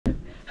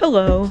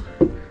Hello.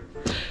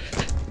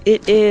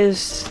 It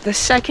is the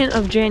 2nd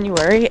of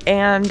January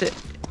and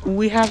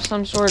we have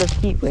some sort of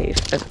heat wave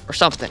or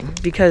something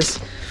because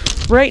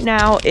right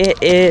now it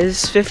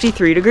is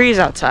 53 degrees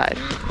outside,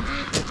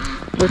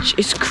 which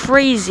is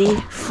crazy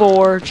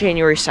for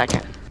January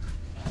 2nd.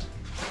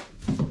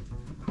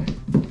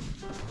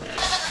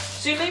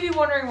 So you may be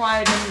wondering why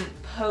I didn't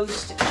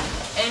post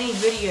any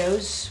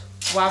videos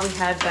while we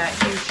had that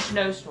huge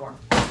snowstorm.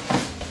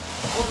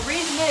 Well, the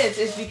reason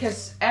is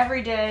because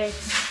every day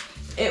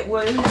it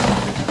was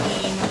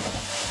between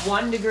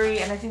 1 degree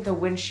and I think the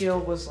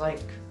windshield was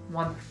like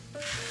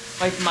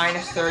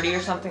minus 30 or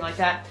something like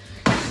that.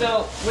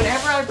 So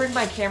whenever I bring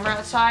my camera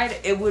outside,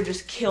 it would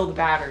just kill the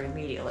battery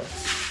immediately.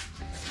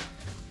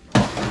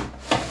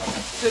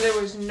 So there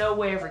was no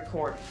way of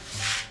recording.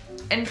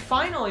 And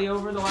finally,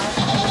 over the last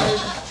couple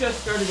days, it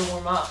just started to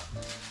warm up.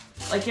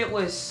 Like it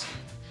was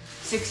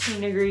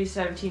 16 degrees,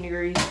 17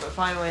 degrees, but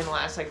finally in the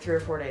last like 3 or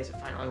 4 days, it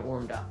finally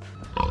warmed up.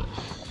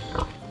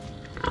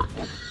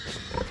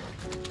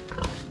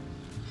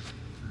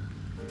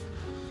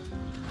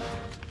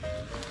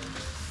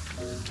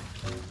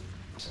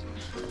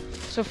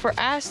 So for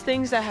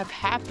things that have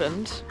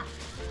happened,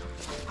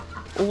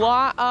 a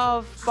lot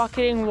of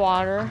bucketing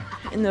water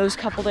in those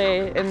couple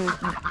days, in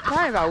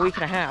probably about a week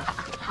and a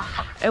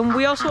half. And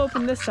we also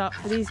opened this up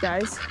for these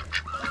guys.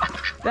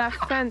 That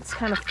fence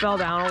kind of fell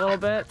down a little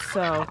bit,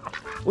 so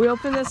we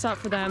opened this up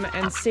for them,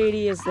 and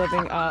Sadie is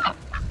living up.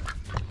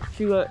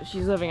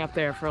 She's living up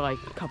there for like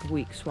a couple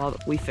weeks while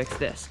we fix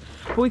this.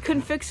 But we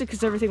couldn't fix it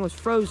because everything was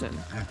frozen.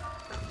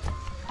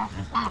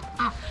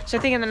 So I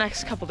think in the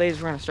next couple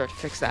days we're gonna start to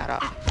fix that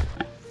up.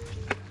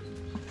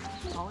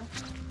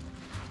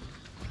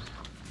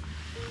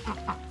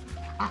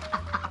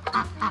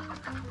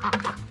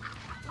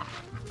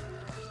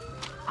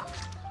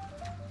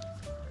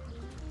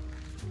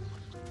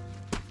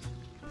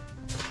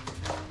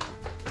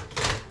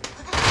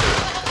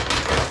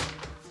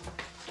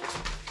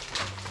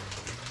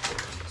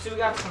 So we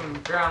got some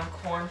ground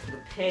corn for the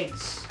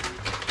pigs.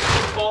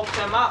 We bulk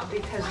them up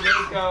because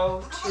they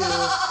go to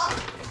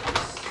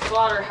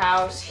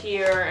slaughterhouse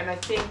here in I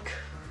think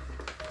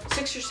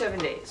 6 or 7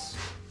 days.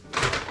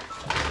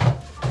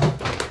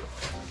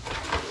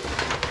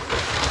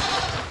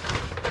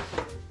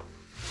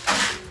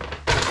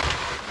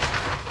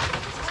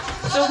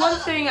 So one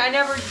thing I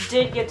never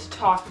did get to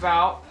talk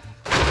about,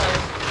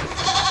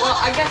 well,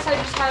 I guess I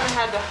just haven't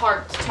had the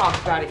heart to talk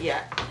about it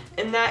yet,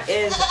 and that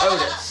is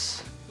Otis.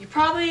 You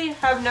probably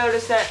have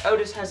noticed that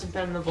Otis hasn't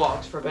been in the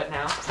vlogs for a bit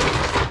now.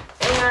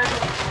 And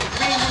the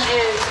reason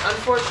is,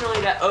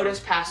 unfortunately, that Otis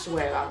passed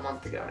away about a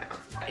month ago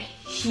now.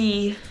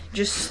 He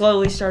just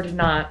slowly started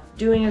not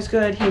doing as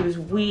good. He was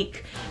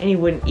weak and he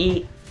wouldn't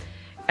eat.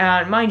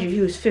 And mind you, he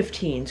was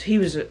 15, so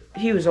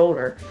he was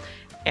older.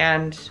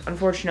 And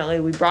unfortunately,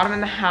 we brought him in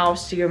the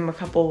house to give him a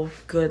couple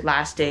good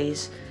last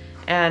days.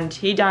 And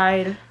he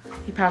died.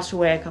 He passed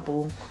away a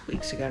couple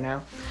weeks ago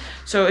now.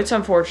 So it's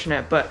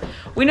unfortunate, but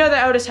we know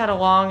that Otis had a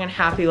long and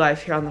happy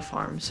life here on the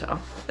farm, so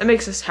that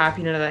makes us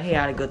happy to know that he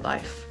had a good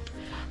life.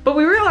 But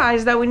we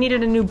realized that we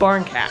needed a new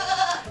barn cat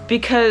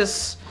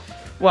because,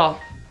 well,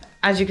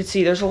 as you can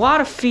see, there's a lot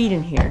of feed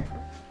in here.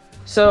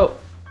 So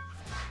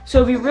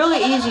it'd be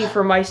really easy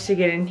for mice to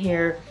get in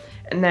here,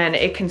 and then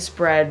it can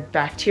spread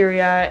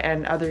bacteria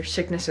and other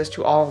sicknesses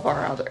to all of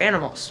our other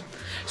animals.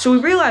 So we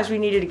realized we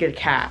needed to get a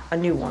cat, a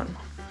new one.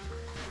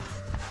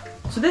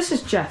 So this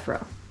is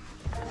Jethro.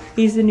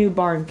 He's the new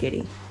barn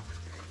kitty.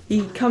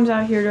 He comes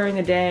out here during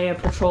the day and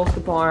patrols the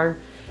barn,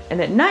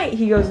 and at night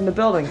he goes in the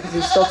building because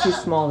he's still too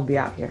small to be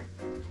out here.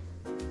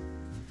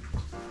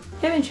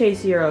 Him and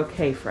Chasey are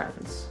okay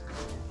friends.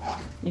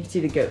 You can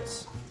see the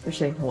goats. They're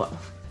saying hello.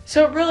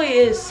 So it really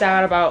is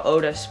sad about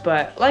Otis,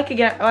 but like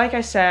I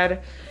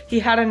said,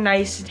 he had a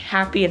nice,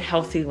 happy, and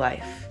healthy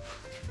life.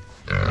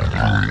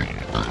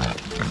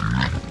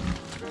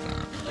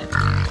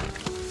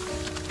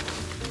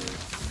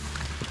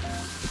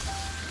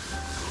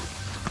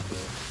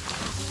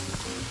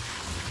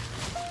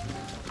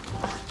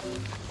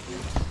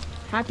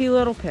 Happy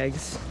little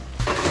pigs.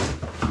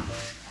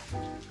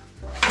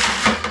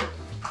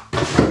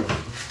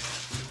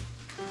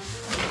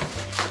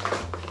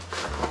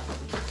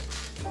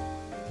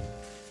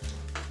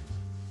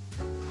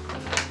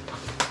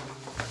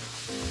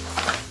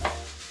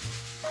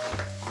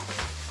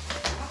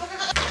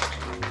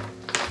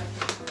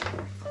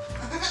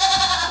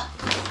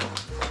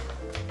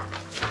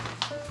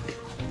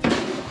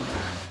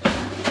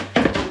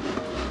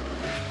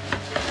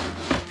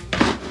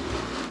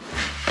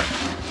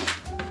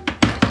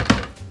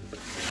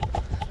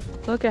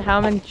 Look at how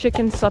many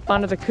chickens slept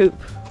under the coop.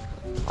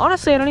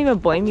 Honestly, I don't even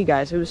blame you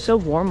guys. It was so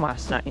warm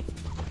last night.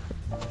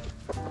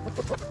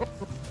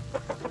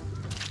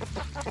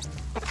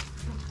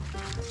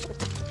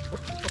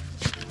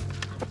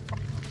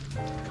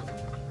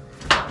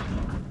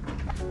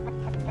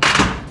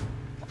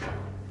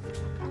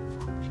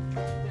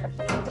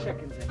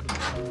 Chickens in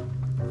here.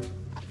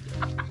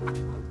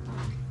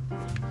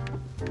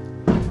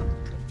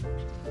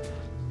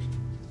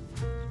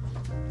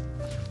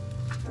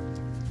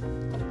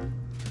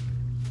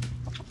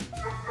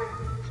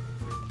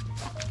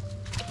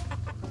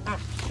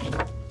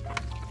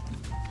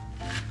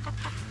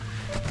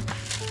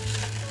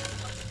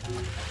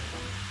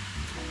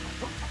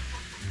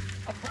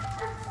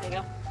 There you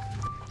go.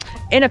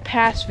 In a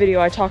past video,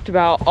 I talked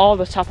about all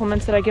the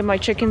supplements that I give my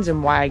chickens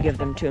and why I give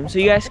them to them. So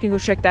you guys can go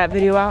check that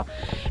video out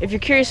if you're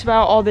curious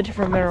about all the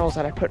different minerals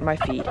that I put in my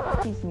feed.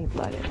 These need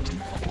blood in.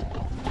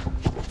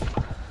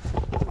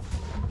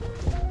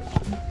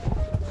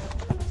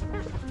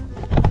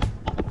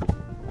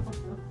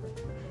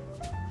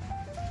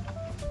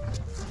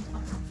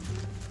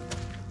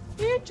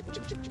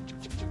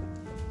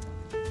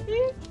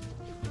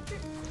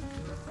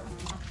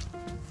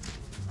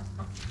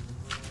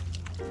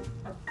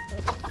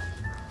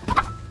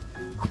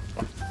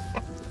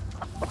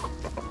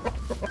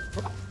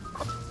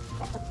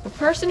 The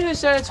person who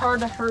said it's hard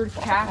to herd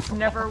cats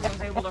never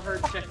was able to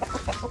herd chickens.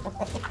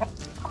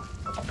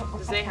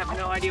 Because they have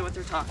no idea what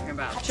they're talking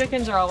about.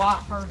 Chickens are a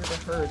lot harder to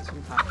herd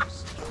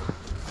sometimes.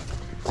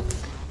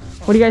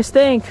 What do you guys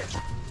think?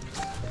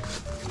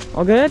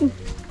 All good?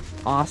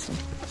 Awesome.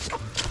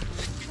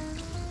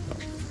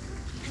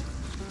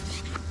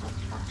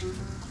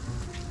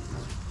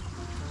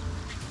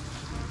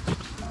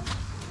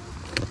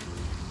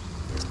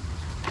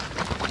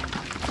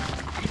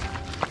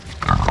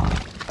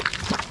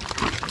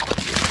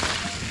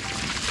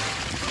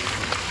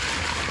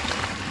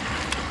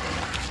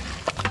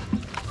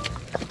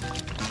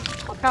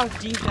 Look how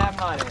deep that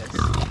mud is.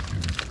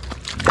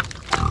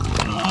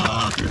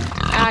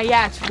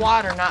 Yeah, it's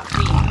water, not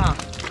feed, huh?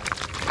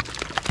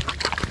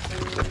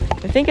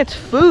 I think it's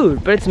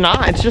food, but it's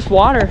not. It's just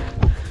water.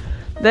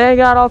 They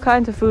got all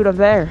kinds of food up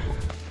there. How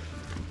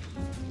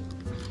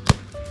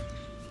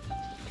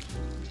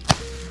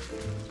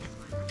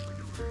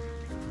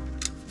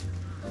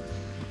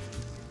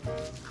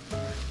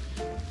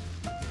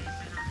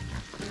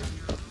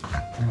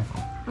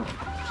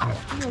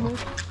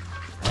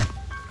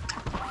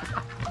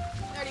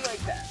do you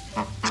like that?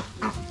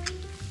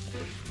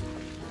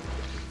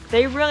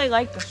 They really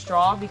like the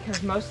straw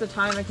because most of the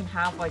time it can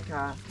have like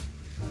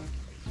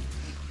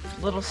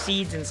little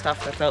seeds and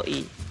stuff that they'll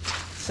eat.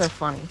 It's so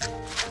funny.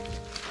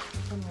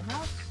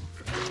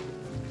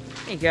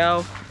 There you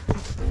go.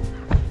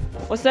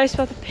 What's nice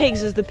about the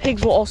pigs is the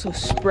pigs will also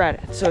spread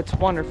it, so it's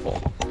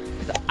wonderful.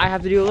 I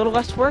have to do a little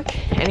less work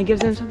and it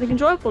gives them something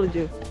enjoyable to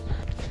do.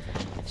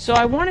 So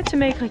I wanted to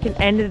make like an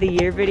end of the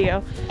year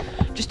video,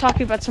 just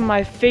talking about some of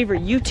my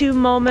favorite YouTube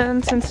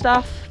moments and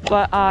stuff,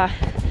 but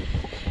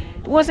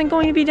it wasn't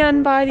going to be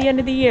done by the end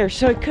of the year,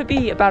 so it could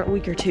be about a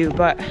week or two,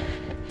 but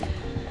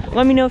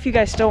let me know if you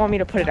guys still want me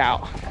to put it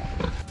out.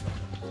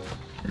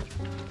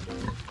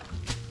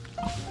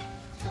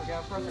 Okay,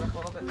 I'll brush it up a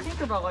little bit.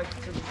 Tinkerbell likes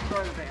to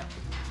destroy the veil.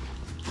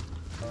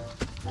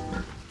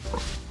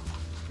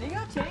 There you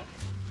go, Tink.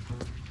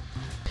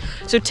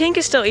 So Tink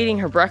is still eating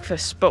her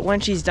breakfast, but when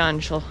she's done,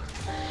 she'll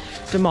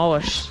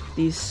demolish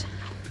these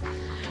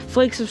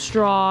flakes of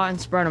straw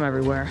and spread them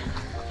everywhere.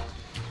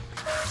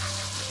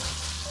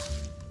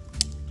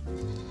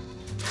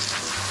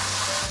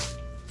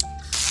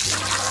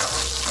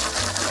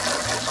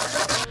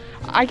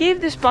 I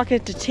gave this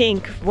bucket to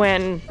Tink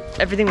when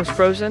everything was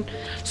frozen,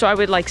 so I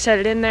would like set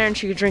it in there and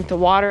she could drink the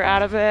water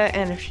out of it,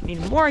 and if she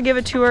needed more I give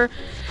it to her,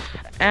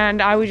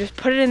 and I would just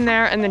put it in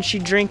there and then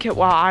she'd drink it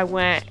while I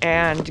went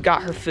and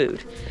got her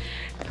food.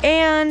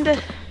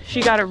 And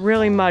she got it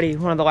really muddy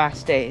one of the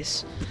last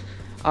days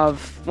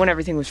of when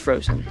everything was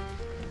frozen,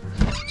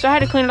 so I had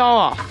to clean it all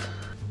off.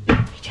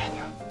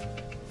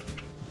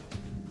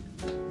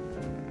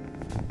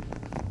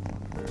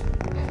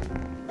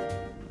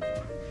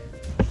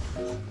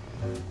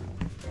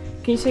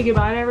 Can you say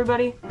goodbye to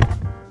everybody?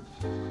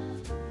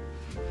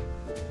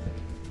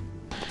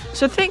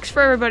 So thanks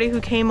for everybody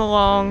who came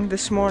along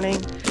this morning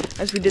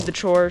as we did the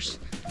chores.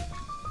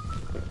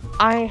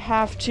 I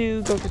have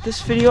to go get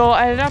this video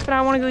edited up and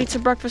I want to go eat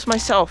some breakfast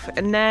myself.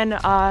 And then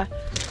I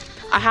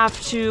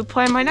have to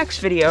plan my next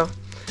video.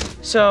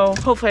 So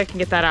hopefully I can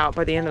get that out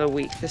by the end of the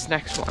week, this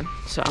next one.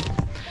 So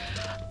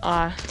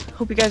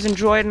hope you guys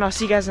enjoyed and I'll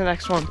see you guys in the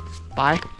next one. Bye.